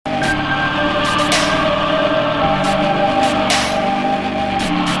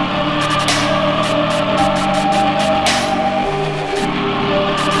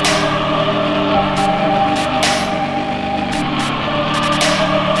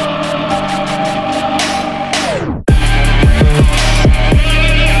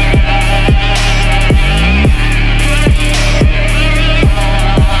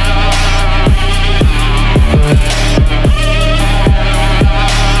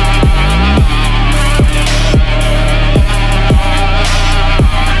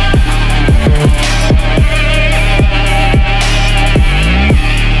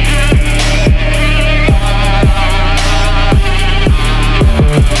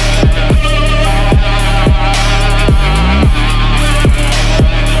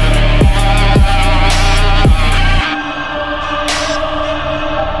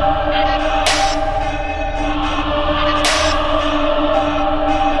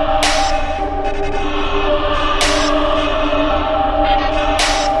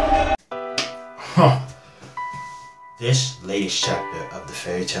biggest chapter of the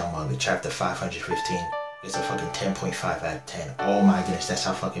Fairy Tail Manga, chapter 515. It's a fucking 10.5 out of 10. Oh my goodness, that's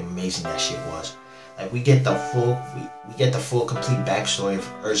how fucking amazing that shit was. Like, we get the full complete backstory of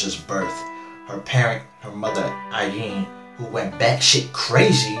Ursa's birth. Her parent, her mother, Irene, who went batshit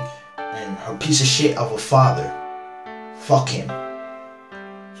crazy, and her piece of shit of a father. Fuck him.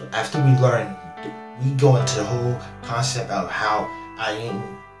 So after we learn, we go into the whole concept of how Irene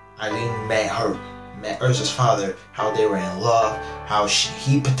met Ursa's father, how they were in love, how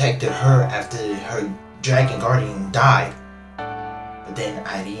he protected her after her dragon guardian died. But then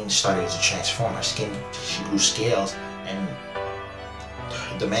Irene started to transform her skin. She grew scales, and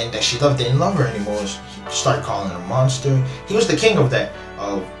the man that she loved didn't love her anymore. He started calling her a monster. He was the king of the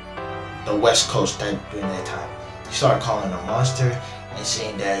West Coast during that time. He started calling her a monster and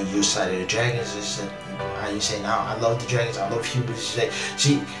saying that your side of the dragons is. You say now I love the dragons, I love you, but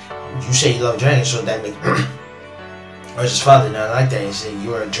you say you love dragons, so that makes Ursa's father not like that. He said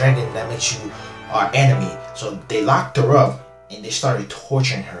you're a dragon, that makes you our enemy. So they locked her up and they started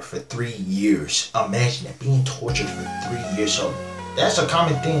torturing her for 3 years. Imagine that, being tortured for 3 years. So that's a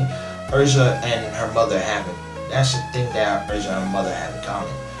common thing Ursa and her mother have. That's the thing that Ursa and her mother have in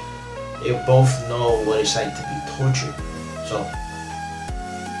common. They both know what it's like to be tortured. So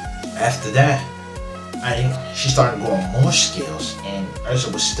after that, she started growing more scales, and Ursa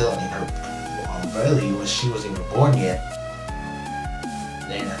was still in her belly. She wasn't even born yet.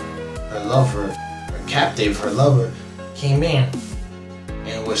 Then her lover, her captive, her lover, came in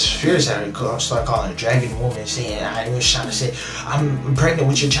and was furious at her. Started calling her dragon woman, saying, "I was trying to say, I'm pregnant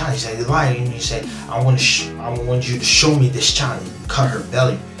with your child." He said, "You lied," and he said, "I want you to show me this child." And cut her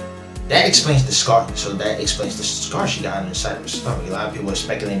belly. That explains the scar. So that explains the scar she got on the side of her stomach. A lot of people are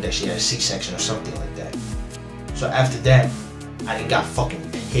speculating that she had a C-section or something like that. So after that, I got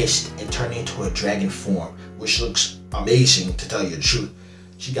fucking pissed and turned into a dragon form, which looks amazing, to tell you the truth.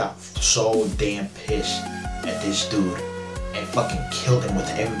 She got so damn pissed at this dude and fucking killed him with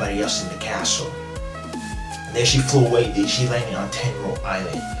everybody else in the castle. And then she flew away. She landed on Tenro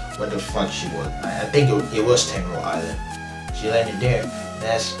Island. Where the fuck she was? I think it was Tenro Island. She landed there.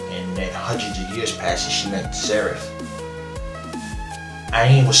 And then hundreds of years passed and she met Zareth.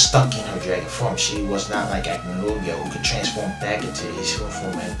 Irene was stuck in her dragon form. She was not like Agnologia, who could transform back into his human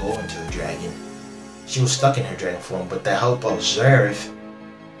form and go into a dragon. She was stuck in her dragon form, but the help of Zareth,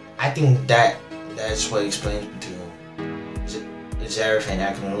 I think that's what explains between Zareth and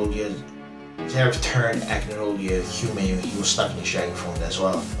Agnologia. Zareth turned Agnologia human, and he was stuck in his dragon form as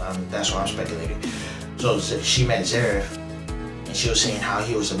well. That's what I'm speculating. So she met Zareth, and she was saying how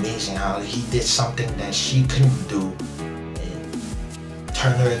he was amazing, how he did something that she couldn't do, and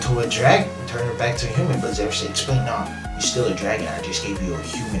turn her into a dragon, turn her back to a human. But Zareth explained, "No, you're still a dragon. I just gave you a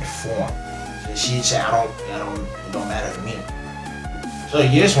human form." So she said, it don't matter to me." So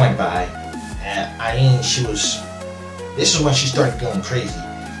years went by, and Irene, this is when she started going crazy.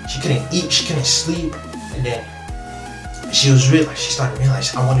 She couldn't eat, she couldn't sleep, and then she started to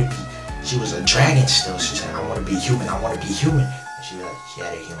realize, she was a dragon still. She said, "I want to be human, I want to be human." And she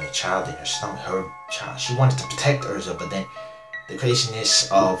had a human child in her stomach, her child. She wanted to protect Ursa, but then the craziness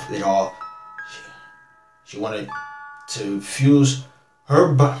of it all, she wanted to fuse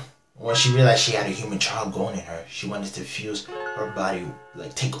her body. When she realized she had a human child growing in her, she wanted to fuse her body,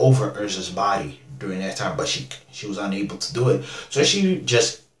 like take over Ursa's body during that time, but she was unable to do it. So she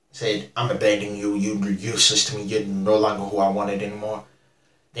just said, "I'm abandoning you, you're useless to me, you're no longer who I wanted anymore."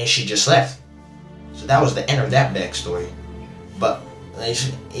 Then she just left. So that was the end of that backstory. But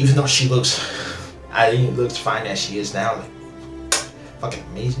even though Irene looks fine as she is now, like fucking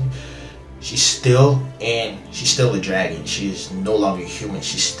amazing, she's still a dragon. She is no longer human.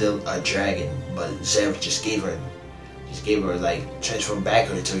 She's still a dragon. But Zareth just gave her like transformed back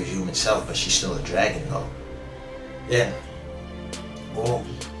her to her human self. But she's still a dragon though. Then,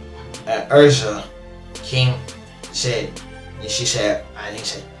 Ursa King said. And she said, Irene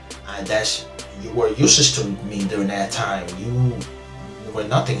said, "You were useless to me during that time. You were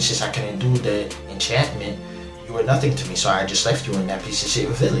nothing since I couldn't do the enchantment. You were nothing to me, so I just left you in that piece of shit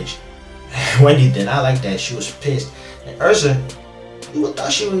village." Wendy did not like that. She was pissed. And Ursa, you would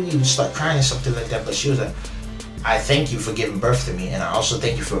thought she would even start crying or something like that, but she was like, "I thank you for giving birth to me, and I also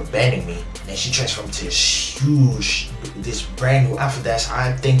thank you for abandoning me." And she transformed into this brand new outfit.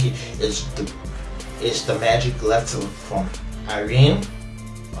 I think it's the magic left from Irene,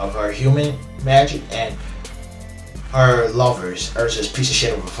 of her human magic, and her lovers, Ursa's piece of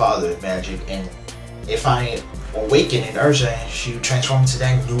shit of a father magic. And if I awaken in Ursa, she transformed into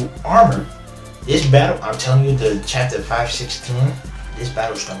that new armor. This battle, I'm telling you, the chapter 516, this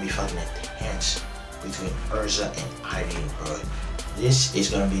battle is gonna be fucking intense. between Urza and Irene, bro. This is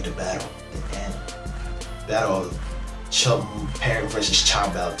gonna be the battle, the end battle of parent versus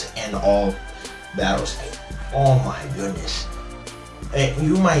child battle to end all battles. Oh my goodness. And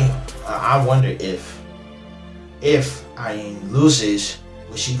you might, I wonder if Irene loses,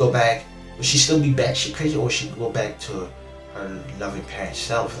 will she go back? Will she still be batshit crazy, or will she go back to her loving parent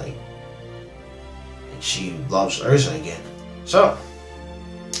self? Like she loves Urza again. So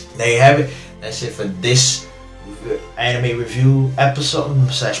there you have it. That's it for this anime review episode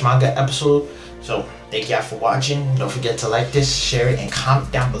 / manga episode. So thank y'all for watching. Don't forget to like this, share it, and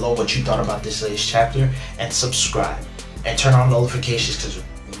comment down below what you thought about this latest chapter, and subscribe and turn on notifications because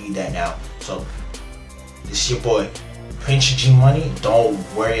we need that now. So this is your boy Prince G Money. Don't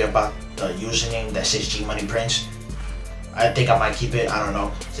worry about the username that says G Money Prince. I think I might keep it. I don't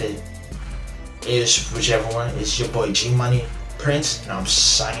know. It is whichever one. It's your boy G Money Prince, and I'm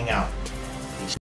signing out.